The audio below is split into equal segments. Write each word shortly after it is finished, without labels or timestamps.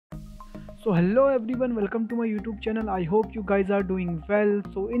So hello everyone, welcome to my YouTube channel. I hope you guys are doing well.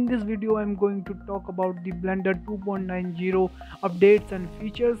 So in this video I'm going to talk about the Blender 2.90 updates and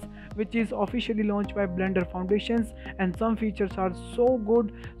features which is officially launched by Blender Foundations, and some features are so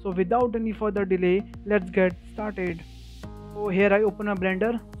good. So without any further delay, let's get started. So here I open a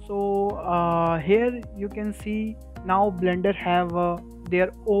Blender. So here you can see now Blender have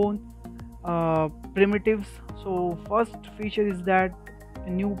their own primitives. So first feature is that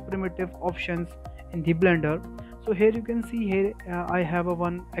new primitive options in the Blender. So here you can see here I have a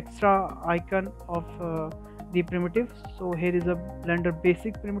one extra icon of the primitives. So here is a Blender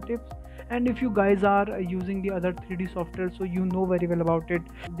basic primitives, and if you guys are using the other 3D software, so you know very well about it.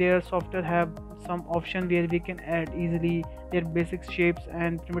 Their software have some option where we can add easily their basic shapes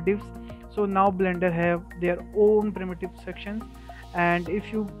and primitives. So now Blender have their own primitive sections, and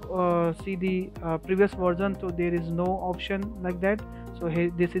if you see the previous version, so there is no option like that. So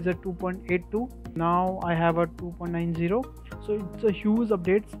here this is a 2.82, now I have a 2.90. So it's a huge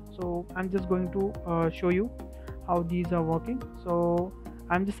updates. So I'm just going to show you how these are working. So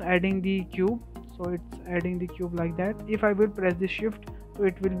I'm just adding the cube, so it's adding the cube like that. If I will press the shift, so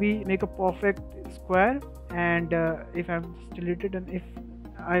it will be make a perfect square, and if I'm deleted, and if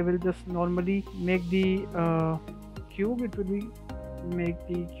I will just normally make the cube, it will be make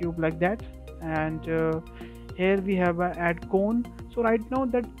the cube like that. And here we have a add cone. So right now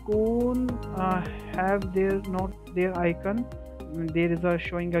that cone have their not their icon, there is a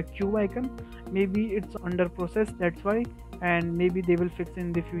showing a cube icon. Maybe it's under process, that's why, and maybe they will fix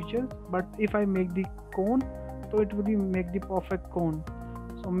in the future. But if I make the cone, so it will be make the perfect cone.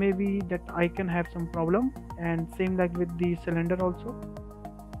 So maybe that icon have some problem, and same like with the cylinder also.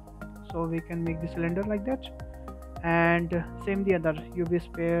 So we can make the cylinder like that, and same the other UV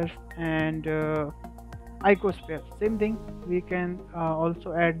sphere and icosphere, same thing. We can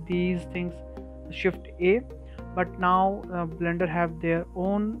also add these things, shift A. But now Blender have their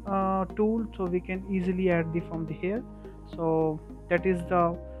own tool, so we can easily add the from the here. So that is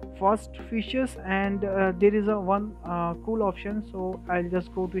the first features, and there is a one cool option. So I'll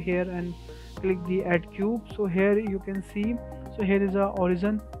just go to here and click the add cube. So here you can see, so here is a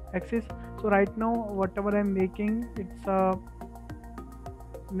horizon axis. So right now whatever I'm making, it's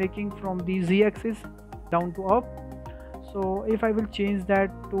making from the Z axis down to up. So if I will change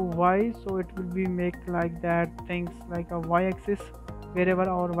that to Y, so it will be make like that things like a Y axis. Wherever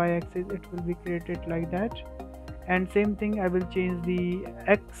our Y axis, it will be created like that. And same thing, I will change the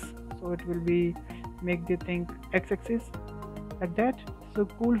X, so it will be make the thing X axis like that. So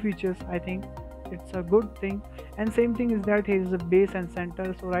cool features, I think it's a good thing. And same thing is that here is a base and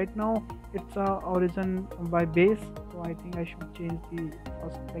center. So right now it's a horizon by base, so I think I should change the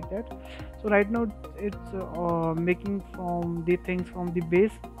first like that. So right now it's making from the things from the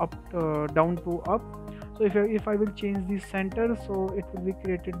base up down to up. So if I will change the center, so it will be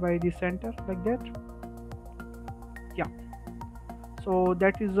created by the center like that. Yeah, so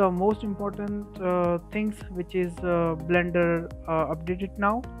that is the most important things which is Blender updated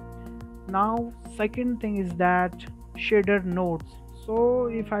now. Now second thing is that shader nodes. So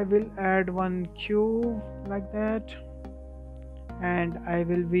if I will add one cube like that, and I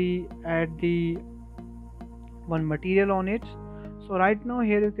will be add the one material on it. So right now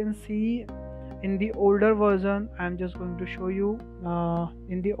here you can see in the older version, I'm just going to show you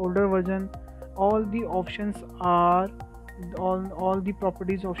in the older version all the options are all the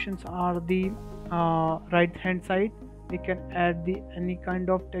properties options are the right hand side. We can add the any kind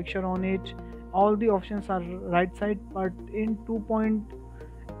of texture on it, all the options are right side. But in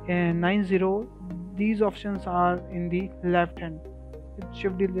 2.90 these options are in the left hand. It's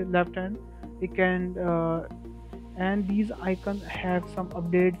shift the left hand. We can and these icons have some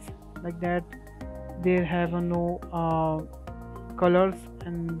updates like that. They have no colors,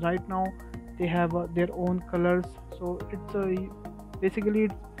 and right now they have their own colors. So it's basically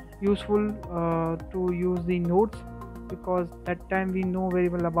it's useful to use the nodes, because that time we know very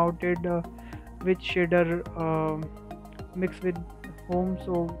well about it, which shader mixed with home,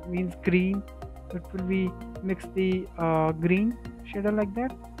 so means green, it will be mix the green shader like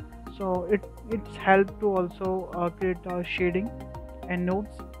that. So it's help to also create shading and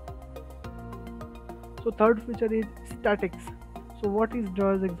nodes. So third feature is statics. So what it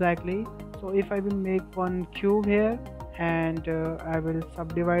does exactly, so if I will make one cube here, and I will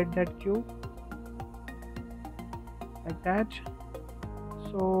subdivide that cube like that.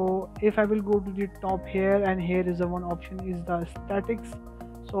 So if I will go to the top here, and here is the one option is the statics.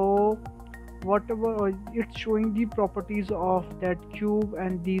 So whatever it's showing the properties of that cube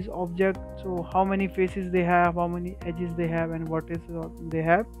and these objects. So how many faces they have, how many edges they have, and what is they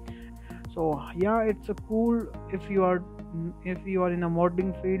have. So yeah, it's a cool if you are in a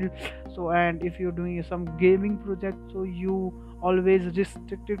modeling field. So and if you're doing some gaming project, so you always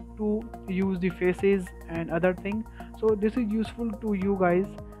restricted to use the faces and other thing. So this is useful to you guys.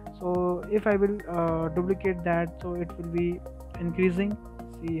 So if I will duplicate that, so it will be increasing.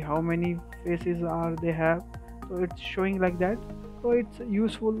 See how many faces are they have. So it's showing like that. So it's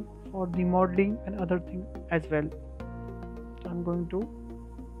useful for the modeling and other thing as well. So I'm going to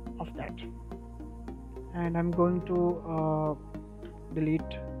off that, and I'm going to delete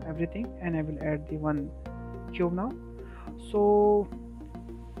everything, and I will add the one cube now. So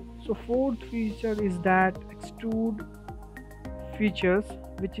fourth feature is that extrude features,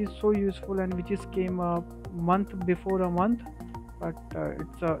 which is so useful and which is came a month before a month, but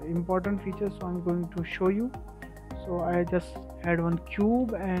it's a important feature, so I'm going to show you. So I just add one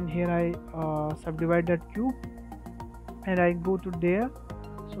cube, and here I subdivide that cube, and I go to there.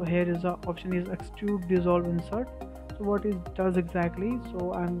 So here is the option is extrude dissolve insert. So what it does exactly,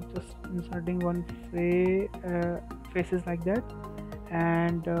 so I'm just inserting one faces like that,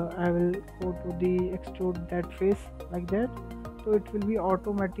 and I will go to the extrude that face like that. So it will be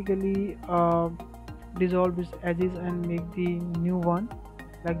automatically dissolve its edges and make the new one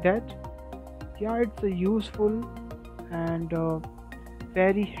like that. Yeah, it's a useful and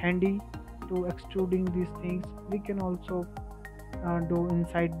very handy to extruding these things. We can also do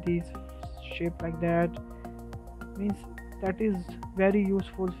inside these shape like that. Means that is very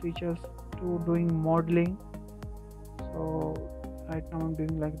useful features to doing modeling. So right now I'm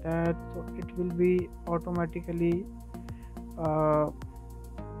doing like that, so it will be automatically uh,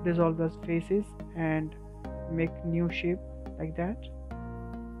 dissolve those faces and make new shape like that.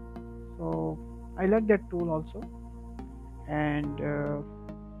 So I like that tool also. And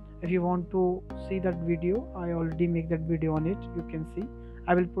if you want to see that video, I already make that video on it. You can see,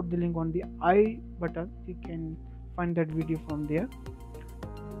 I will put the link on the I button. You can find that video from there.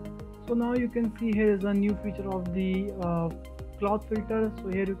 So now you can see here is a new feature of the cloth filter. So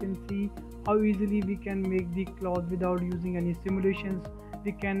here you can see how easily we can make the cloth without using any simulations.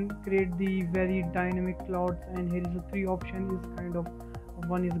 We can create the very dynamic cloths, and here is the three options. Is kind of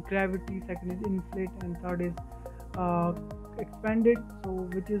one is gravity, second is inflate, and third is expanded, so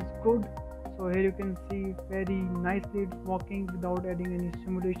which is good. So here you can see very nicely it's working without adding any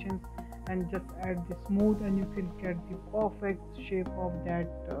simulations, and just add the smooth, and you can get the perfect shape of that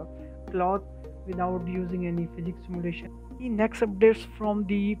cloth without using any physics simulation. The next updates from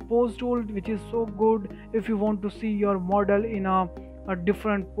the pose tool, which is so good if you want to see your model in a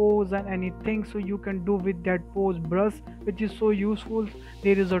different pose and anything, so you can do with that pose brush, which is so useful.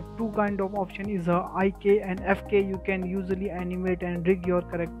 There is a two kind of option is a IK and FK. You can usually animate and rig your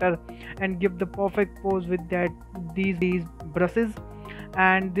character and give the perfect pose with that these brushes,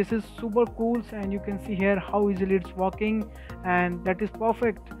 and this is super cool. And you can see here how easily it's working, and that is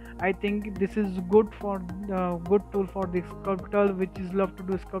perfect. I think this is good for good tool for the sculptor which is love to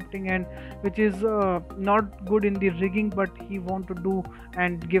do sculpting, and which is not good in the rigging, but he want to do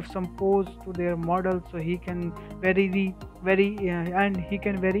and give some pose to their model, so he can and he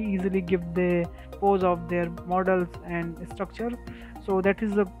can very easily give the pose of their models and structure. So that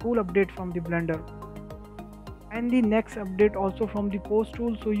is a cool update from the Blender. And the next update also from the pose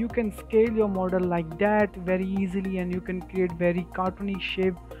tool, so you can scale your model like that very easily, and you can create very cartoony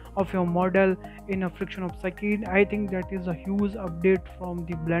shape of your model in a friction of second. I think that is a huge update from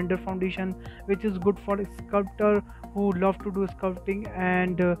the Blender Foundation, which is good for a sculptor who love to do sculpting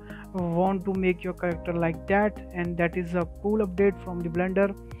and want to make your character like that, and that is a cool update from the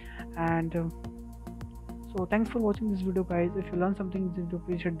Blender. And so thanks for watching this video, guys. If you learned something in this video,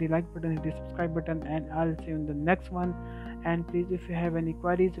 please hit the like button, hit the subscribe button, and I'll see you in the next one. And please, if you have any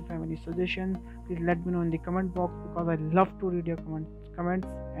queries, if you have any suggestions, please let me know in the comment box, because I love to read your comments.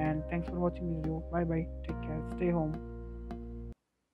 And thanks for watching this video. Bye bye, take care, stay home.